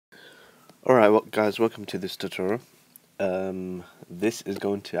Alright, well, guys, welcome to this tutorial. This is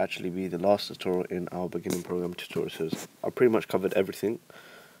going to actually be the last tutorial in our beginning program tutorial series. I've pretty much covered everything.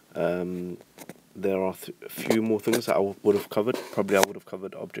 There are a few more things that I would have covered. Probably I would have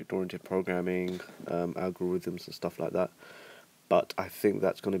covered object-oriented programming, algorithms and stuff like that. But I think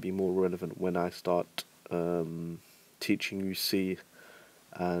that's going to be more relevant when I start teaching you C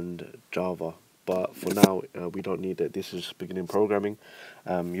and Java. But for now, we don't need it. This is just beginning programming.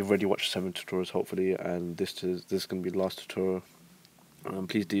 You've already watched 7 tutorials, hopefully, and this is going to be the last tutorial.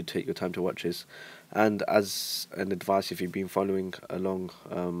 Please do take your time to watch this. And as an advice, if you've been following along,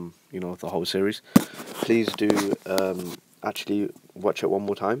 the whole series, please do actually watch it one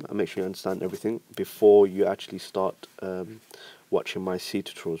more time and make sure you understand everything before you actually start watching my C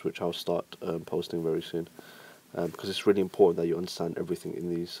tutorials, which I'll start posting very soon. Because it's really important that you understand everything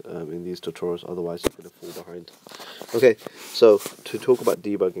in these tutorials, otherwise you're going to fall behind. Okay, so to talk about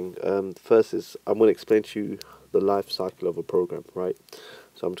debugging, first is I'm going to explain to you the life cycle of a program, right?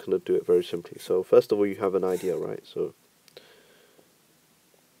 So I'm just going to do it very simply. So first of all, you have an idea, right? So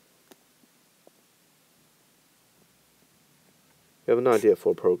you have an idea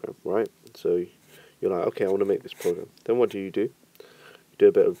for a program, right? So you're like, okay, I want to make this program. Then what do? You do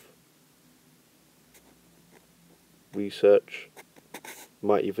a bit of research,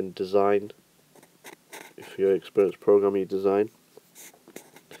 might even design. If you're an experienced programmer, you design.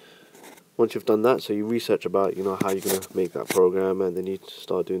 Once you've done that, so you research about how you're going to make that program, and then you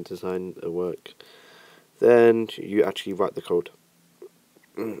start doing design work. Then you actually write the code.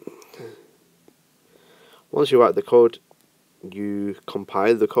 Once you write the code, you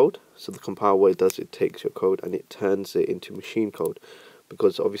compile the code. So the compile, what it does, it takes your code and it turns it into machine code,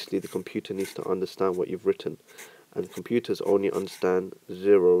 because obviously the computer needs to understand what you've written, and computers only understand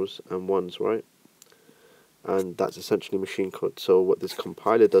zeros and ones, right? And that's essentially machine code. So what this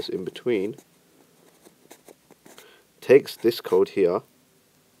compiler does in between, takes this code here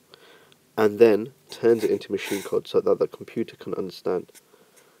and then turns it into machine code so that the computer can understand,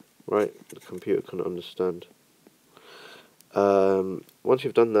 right? The computer can understand. Once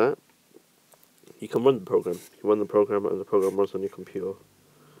you've done that, you can run the program. You run the program and the program runs on your computer.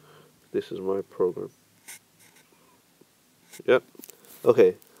 This is my program. Yep.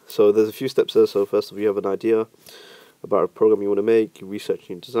 Okay, so there's a few steps there. So first of all, you have an idea about a program you want to make. You research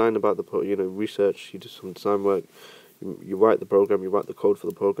and design about the research. You do some design work. You write the program. You write the code for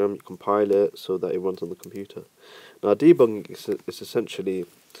the program. You compile it so that it runs on the computer. Now, debugging is essentially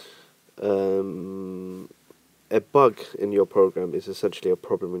a bug in your program. Is essentially a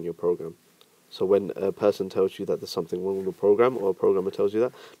problem in your program. So when a person tells you that there's something wrong with the program, or a programmer tells you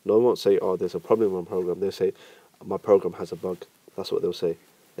that, no one won't say, "Oh, there's a problem with my program." They'll say, "My program has a bug." That's what they'll say.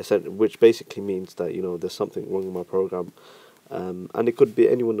 Which basically means that there's something wrong with my program, and it could be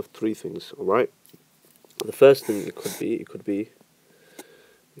any one of 3 things. All right. The first thing it could be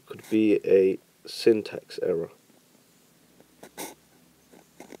a syntax error.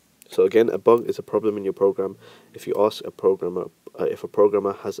 So again, a bug is a problem in your program. If you ask a programmer, if a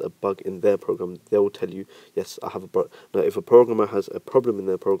programmer has a bug in their program, they will tell you, "Yes, I have a bug." Now, if a programmer has a problem in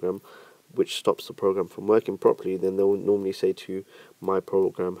their program, which stops the program from working properly, then they'll normally say to you, "My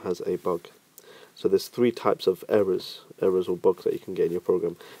program has a bug." So there's 3 types of errors or bugs that you can get in your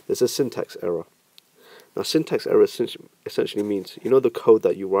program. There's a syntax error. Now, syntax error essentially means, the code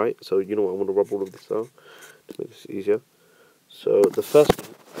that you write. So I want to rub all of this out to make this easier. So the first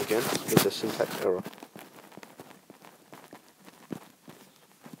one, again, is a syntax error.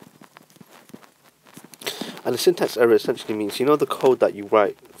 And a syntax error essentially means, the code that you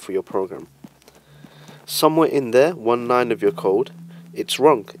write for your program. Somewhere in there, one line of your code, it's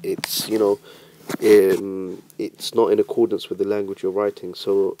wrong. It's, it's not in accordance with the language you're writing.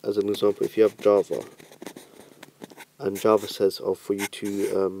 So, as an example, if you have Java, and Java says, "Oh, for you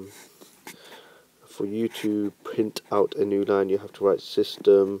to print out a new line, you have to write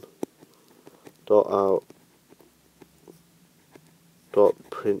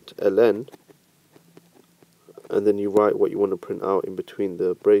system.out.println," and then you write what you want to print out in between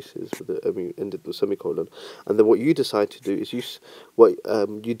the braces with ended the semicolon, and then what you decide to do is you've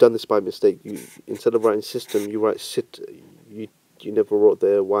done this by mistake. You, instead of writing system, you write sit. You never wrote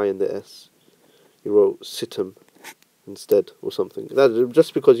the Y and the S. You wrote situm instead, or something. That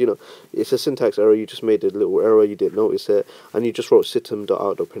just because it's a syntax error. You just made a little error. You didn't notice it, and you just wrote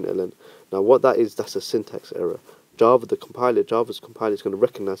system.out.println. Now, what that is, that's a syntax error. Java's compiler is going to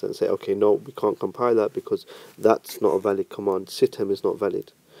recognize that and say, "Okay, no, we can't compile that because that's not a valid command. System is not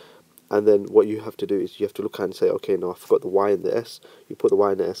valid." And then what you have to do is you have to look at it and say, okay, now I forgot the Y and the S. You put the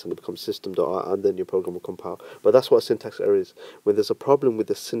Y and the S and it becomes system.out, and then your program will compile. But that's what a syntax error is. When there's a problem with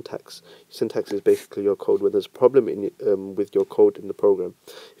the syntax is basically your code. When there's a problem with your code in the program,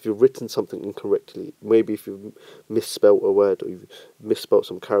 if you've written something incorrectly, maybe if you've misspelled a word, or you've misspelled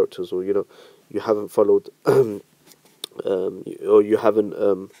some characters, or you haven't followed, or you haven't,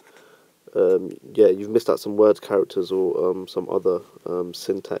 you've missed out some word characters or some other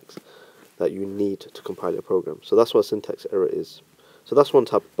syntax that you need to compile your program. So that's what a syntax error is. So that's one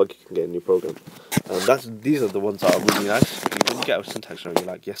type of bug you can get in your program. These are the ones that are really nice. When you get a syntax error, you're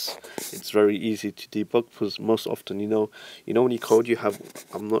like, yes, it's very easy to debug, because most often, when you code, you have,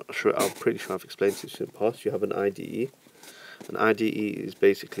 I'm pretty sure I've explained this in the past, you have an IDE. An IDE is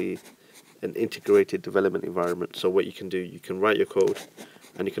basically an integrated development environment. So what you can do, you can write your code,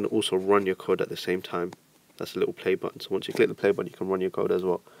 and you can also run your code at the same time. That's a little play button. So once you click the play button, you can run your code as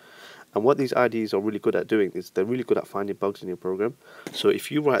well. And what these IDEs are really good at doing is they're really good at finding bugs in your program. So if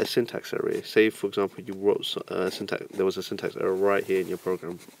you write a syntax error, say for example you wrote there was a syntax error right here in your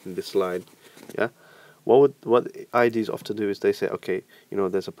program in this line, yeah. What IDEs often do is they say, okay,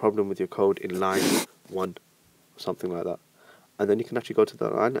 there's a problem with your code in line 1, something like that, and then you can actually go to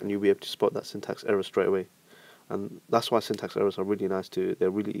that line and you'll be able to spot that syntax error straight away. And that's why syntax errors are really nice to. They're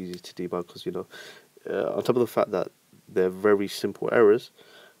really easy to debug, because on top of the fact that they're very simple errors,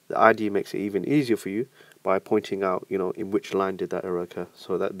 the IDE makes it even easier for you by pointing out, in which line did that error occur.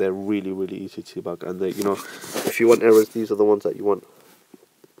 So that they're really, really easy to debug. And if you want errors, these are the ones that you want.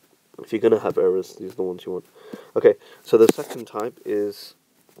 If you're gonna have errors, these are the ones you want. Okay, so the second type is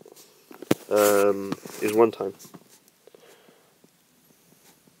runtime.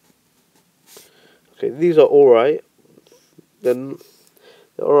 Okay, these are alright. They're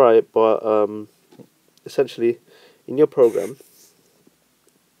alright, but essentially, in your program,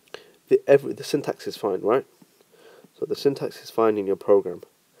 the syntax is fine, right? So the syntax is fine in your program,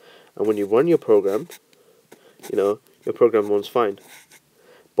 and when you run your program, your program runs fine.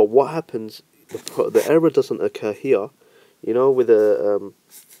 But what happens? The error doesn't occur here. With a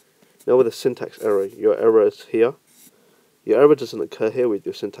syntax error, your error is here. Your error doesn't occur here with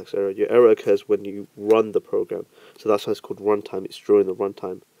your syntax error. Your error occurs when you run the program. So that's why it's called runtime. It's during the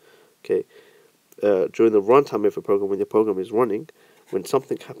runtime. Okay. During the runtime of a program, when your program is running, when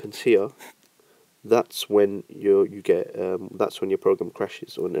something happens here, that's when that's when your program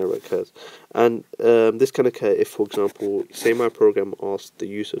crashes or an error occurs. And this can occur if, for example, say my program asks the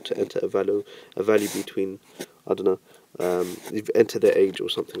user to enter a value between, I don't know, you've entered their age or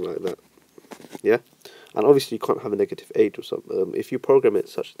something like that. Yeah. And obviously you can't have a negative age or something. If you program it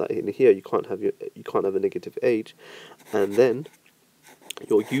such that in here you can't have a negative age, and then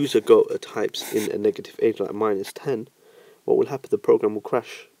your user types in a negative age like -10, what will happen? The program will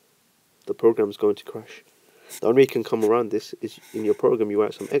crash. The program is going to crash. The only way you can come around this is in your program you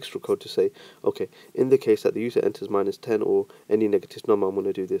write some extra code to say, okay, in the case that the user enters -10 or any negative number, I'm going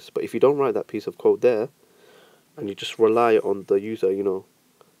to do this. But if you don't write that piece of code there, and you just rely on the user,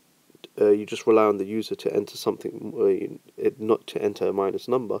 you just rely on the user to enter something, not to enter a minus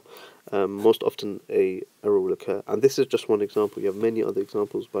number, most often a error will occur. And this is just one example. You have many other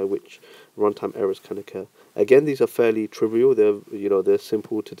examples by which runtime errors can occur. Again, these are fairly trivial. They're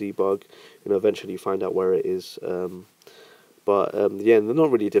simple to debug. Eventually you find out where it is. But they're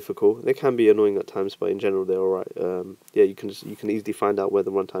not really difficult. They can be annoying at times, but in general they're alright. You can easily find out where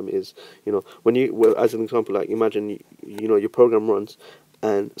the runtime is. As an example, like imagine your program runs,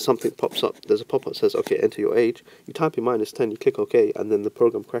 and something pops up. There's a pop-up that says, okay, enter your age. You type in -10, you click OK, and then the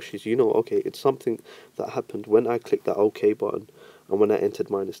program crashes. Okay, it's something that happened when I clicked that OK button and when I entered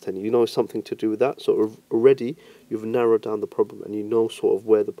 -10. It's something to do with that. So already you've narrowed down the problem, and sort of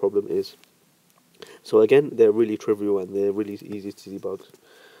where the problem is. So again, they're really trivial and they're really easy to debug.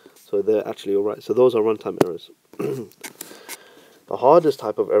 So they're actually alright. So those are runtime errors. The hardest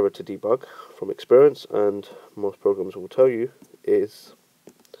type of error to debug, from experience, and most programs will tell you, is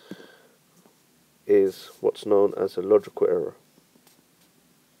what's known as a logical error.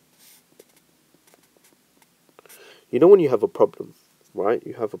 When you have a problem, right?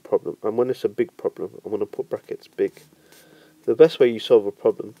 You have a problem, and when it's a big problem, I'm going to put brackets big. The best way you solve a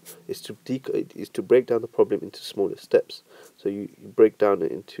problem is to break down the problem into smaller steps. So you break down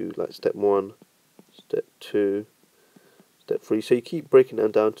it into like step 1, step 2, step 3. So you keep breaking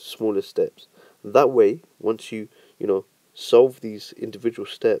them down to smaller steps. And that way, once you solve these individual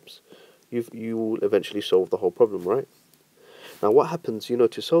steps, you will eventually solve the whole problem, right? Now what happens,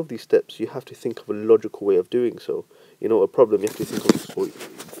 to solve these steps, you have to think of a logical way of doing so. A problem, you have to think of,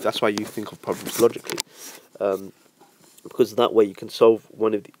 that's why you think of problems logically. because that way you can solve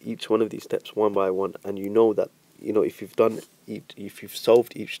each one of these steps one by one, and you know that, you know, if you've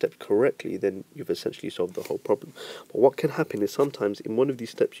solved each step correctly, then you've essentially solved the whole problem. But what can happen is sometimes in one of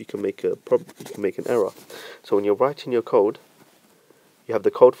these steps you can make an error. So when you're writing your code, you have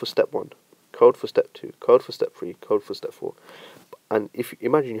the code for step 1, code for step 2, code for step 3, code for step 4. And if you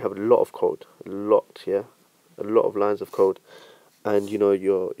imagine you have a lot of code, a lot of lines of code, and you know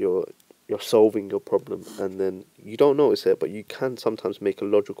you're solving your problem, and then you don't notice it, but you can sometimes make a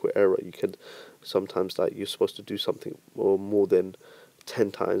logical error. You can sometimes, like, you're supposed to do something or more than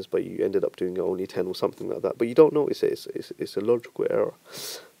 10 times, but you ended up doing it only 10 or something like that. But you don't notice it. It's a logical error.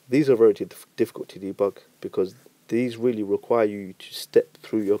 These are very difficult to debug because these really require you to step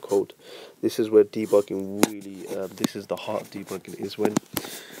through your code. This is where debugging really, this is the heart of debugging, is when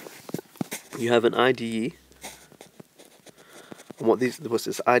you have an IDE. And what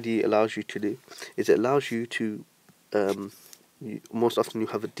this IDE allows you to do is it allows you to, most often you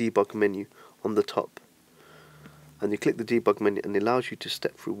have a debug menu on the top, and you click the debug menu and it allows you to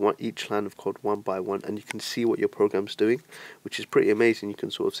step through each line of code one by one, and you can see what your program's doing, which is pretty amazing. You can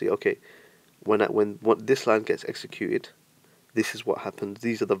sort of see, okay, when this line gets executed, this is what happens.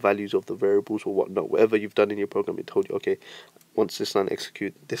 These are the values of the variables or whatnot. Whatever you've done in your program, it told you, okay, once this line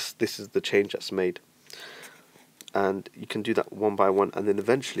executes, this is the change that's made. And you can do that one by one, and then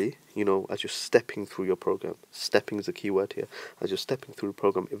eventually, you know, as you're stepping through your program, stepping is the key word here, as you're stepping through the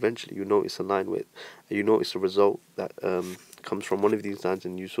program, eventually you notice a line with, you notice a result that comes from one of these lines,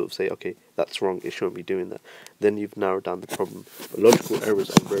 and you sort of say, okay, that's wrong, it shouldn't be doing that. Then you've narrowed down the problem. But logical errors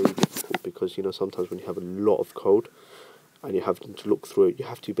are very difficult because, you know, sometimes when you have a lot of code and you have to look through it, you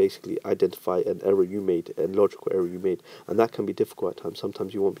have to basically identify an error you made, a logical error you made, and that can be difficult at times.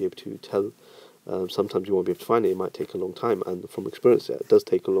 Sometimes you won't be able to tell. Sometimes you won't be able to find it. It might take a long time, and from experience, it does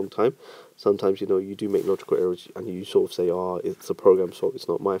take a long time. Sometimes, you know, you do make logical errors, and you sort of say, "Oh, it's the program's fault. It's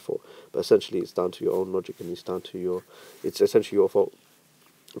not my fault." But essentially, it's down to your own logic, and it's essentially your fault.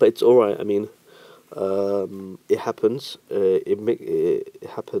 But it's all right. I mean, it happens. It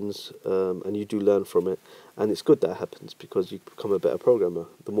happens, and you do learn from it, and it's good that it happens because you become a better programmer.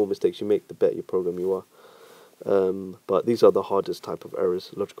 The more mistakes you make, the better your program you are. But these are the hardest type of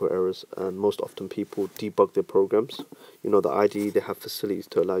errors, logical errors, and most often people debug their programs. You know, the IDE, they have facilities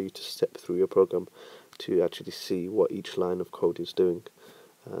to allow you to step through your program to actually see what each line of code is doing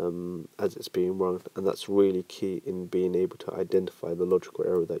as it's being run, and that's really key in being able to identify the logical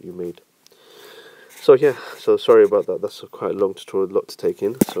error that you made. So yeah, so sorry about that, that's a quite long tutorial, a lot to take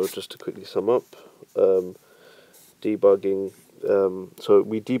in. So just to quickly sum up, debugging, so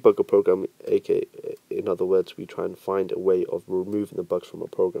we debug a program, aka, in other words, we try and find a way of removing the bugs from a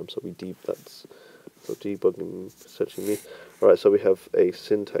program. So that's what debugging essentially means. Alright, so we have a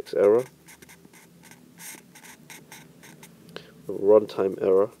syntax error, a runtime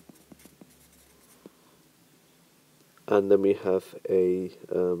error, and then we have a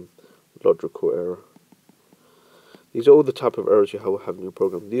logical error. These are all the type of errors you have in your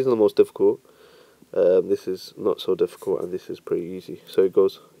program. These are the most difficult. This is not so difficult, and this is pretty easy. So it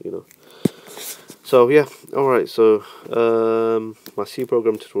goes, you know. So yeah, alright, so my C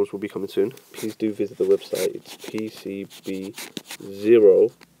program tutorials will be coming soon. Please do visit the website. It's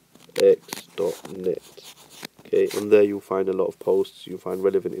pcb0x.net. Okay, on there you'll find a lot of posts, you'll find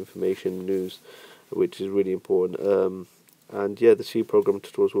relevant information, news, which is really important. And yeah, the C program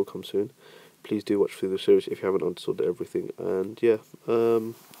tutorials will come soon. Please do watch through the series if you haven't understood everything. And yeah,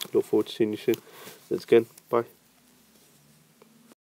 look forward to seeing you soon. Thanks again. Bye.